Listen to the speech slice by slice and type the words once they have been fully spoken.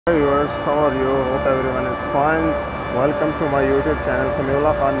Hi viewers, how are you? Hope everyone is fine. Welcome to my YouTube channel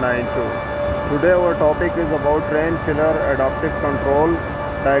Samiullah Khan 92. Today our topic is about Trane chiller adaptive control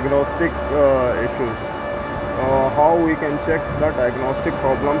diagnostic issues. How we can check the diagnostic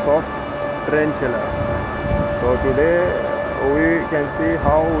problems of Trane chiller. So today we can see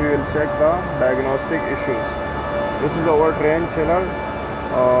how we will check the diagnostic issues. This is our Trane chiller.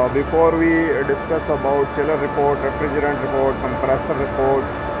 Before we discuss about chiller report, refrigerant report, compressor report,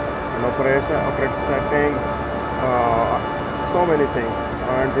 operating settings, so many things,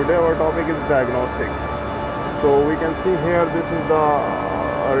 and today our topic is diagnostic. So we can see here, this is the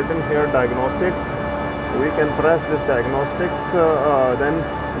written here diagnostics. We can press this diagnostics, then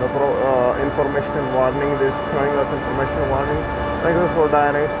information warning. This showing us information warning. Like this for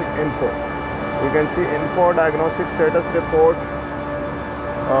diagnostic info, we can see info diagnostic status report,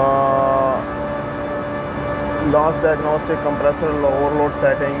 last diagnostic compressor overload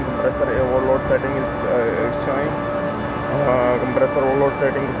setting. Compressor overload setting is showing, compressor overload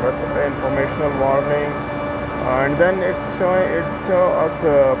setting, compressor informational warning, and then it's showing us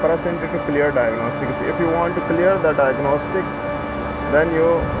press enter to clear diagnostics. If you want to clear the diagnostic, then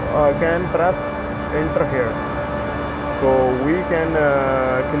you can press enter here. So we can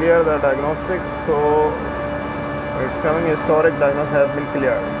clear the diagnostics. So it's coming historic diagnosis has been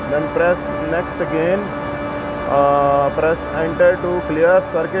cleared. Then press next again. Press enter to clear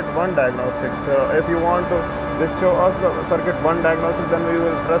circuit 1 diagnostics. If you want to this show us the circuit 1 diagnostic, then we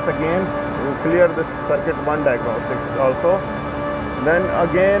will press again to clear this circuit 1 diagnostics also. Then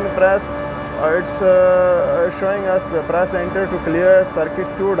again press, it's showing us press enter to clear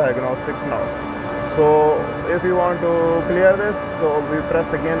circuit 2 diagnostics now. So if you want to clear this, so we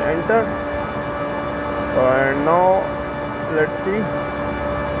press again enter, and now let's see.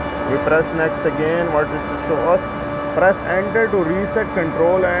 We press next again. What it will show us? Press enter to reset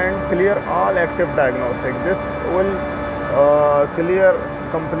control and clear all active diagnostic. This will clear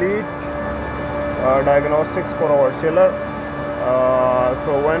complete diagnostics for our chiller.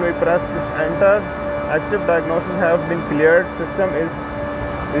 So when we press this enter, active diagnostics have been cleared. System is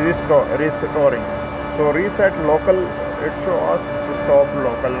restoring. So reset local. It shows us stop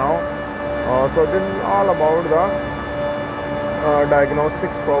local now. So this is all about the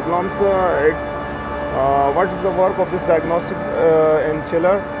diagnostics problems. What is the work of this diagnostic in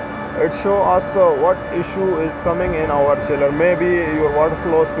chiller? It shows us what issue is coming in our chiller. Maybe your water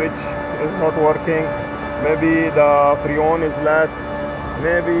flow switch is not working, maybe the freon is less,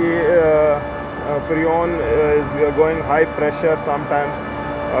 maybe freon is going high pressure. Sometimes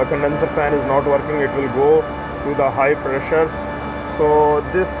condenser fan is not working, it will go to the high pressures. So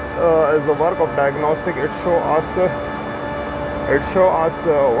this is the work of diagnostic. It shows us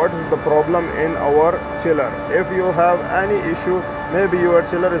what is the problem in our chiller. If you have any issue, maybe your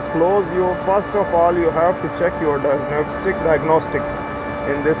chiller is closed, you first of all you have to check your diagnostics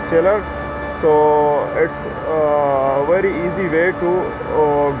in this chiller. So it's a very easy way to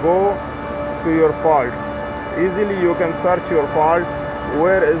go to your fault. Easily you can search your fault,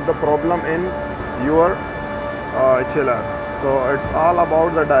 where is the problem in your chiller. So it's all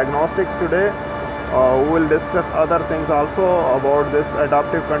about the diagnostics today. We will discuss other things also about this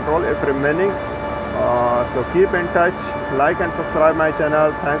adaptive control if remaining. So keep in touch, like and subscribe my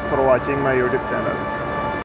channel. Thanks for watching my YouTube channel.